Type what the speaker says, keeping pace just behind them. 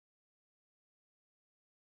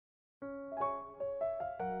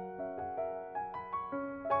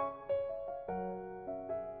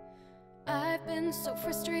been so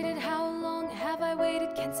frustrated. How long have I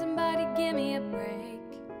waited? Can somebody give me a break?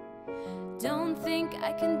 Don't think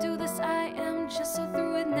I can do this, I am just so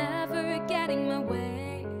through with never getting my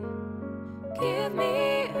way. Give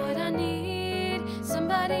me what I need,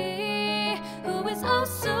 somebody who is oh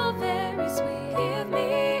so very sweet. Give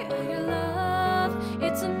me all your love,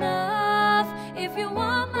 it's enough if you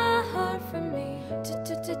want my heart from me.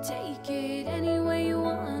 To take it any way you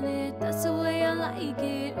want it, that's the way I like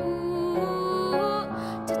it. Ooh,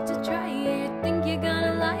 to try it, think you're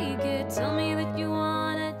gonna like it. Tell me that you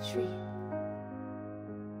want a treat.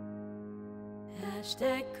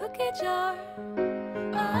 Hashtag cookie jar.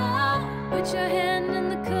 Oh, put your hand in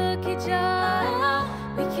the cookie jar.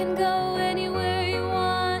 We can go anywhere you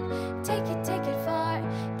want. Take it far.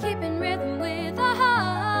 Keep in rhythm with our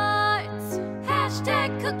hearts.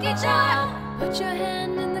 Hashtag cookie jar. Put your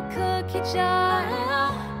hand in the cookie jar.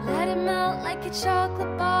 Let it melt like a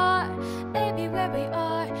chocolate bar. Baby, where we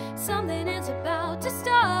are, something is about to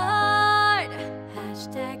start.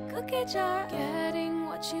 Hashtag cookie jar. Getting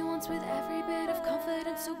what she wants with every bit of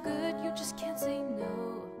confidence, so good you just can't say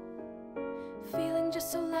no. Feeling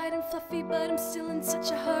just so light and fluffy, but I'm still in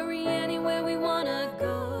such a hurry. Anywhere we wanna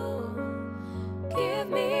go. Give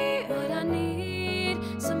me what I need,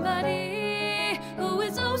 somebody who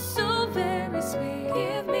is oh so very sweet.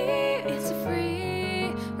 Give me, it's a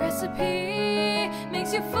free recipe,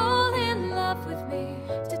 makes you fall in love with me.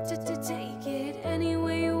 To take it any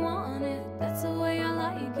way you want it, that's the way I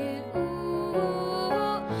like it.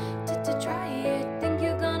 Ooh, to try it, think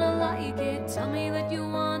you're gonna like it. Tell me that you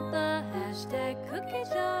want the hashtag cookie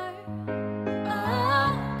jar.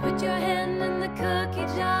 Oh, put your hand in the cookie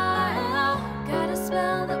jar. Got a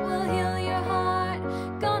spell that will heal your heart.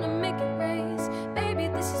 Gonna make it race, baby,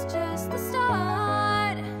 this is just the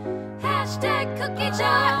start. Hashtag cookie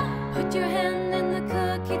jar. Put your hand in the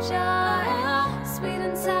cookie jar. Sweet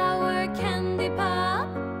and sour candy pop.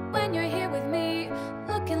 When you're here with me,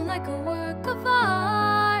 looking like a work of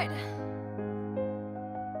art.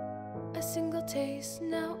 A single taste,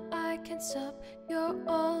 now I can't stop. You're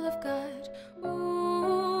all I've got.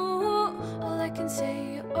 Ooh, all I can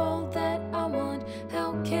say, you're all that I want.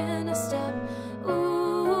 How can I stop?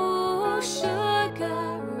 Ooh,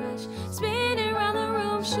 sugar rush, spinning around the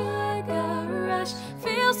room. Sugar rush,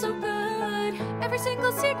 feels so good. Every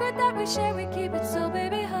single secret that we share, we keep it so,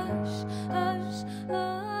 baby, hush, hush,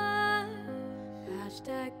 hush.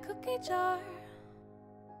 Hashtag cookie jar.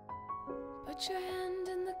 Put your hand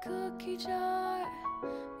in the cookie jar.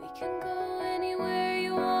 We can go anywhere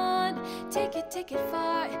you want. Take it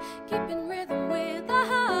far. Keep in rhythm with the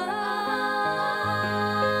heart.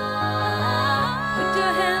 Put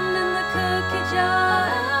your hand in the cookie jar.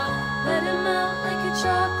 Let it melt like a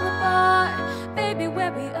chocolate bar. Baby,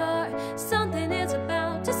 where we are, something is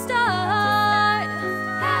about to start.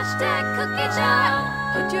 Hashtag cookie jar.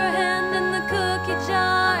 Put your hand in the cookie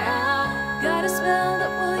jar. Got a spell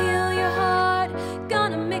that will heal your heart.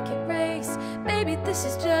 Gonna make it race, baby, this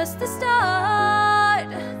is just the start.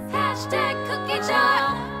 Hashtag cookie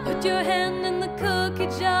jar. Put your hand in the cookie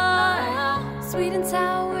jar. Sweet and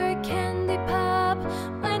sour candy pop.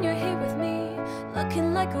 When you're here with me,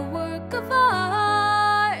 looking like a work of art.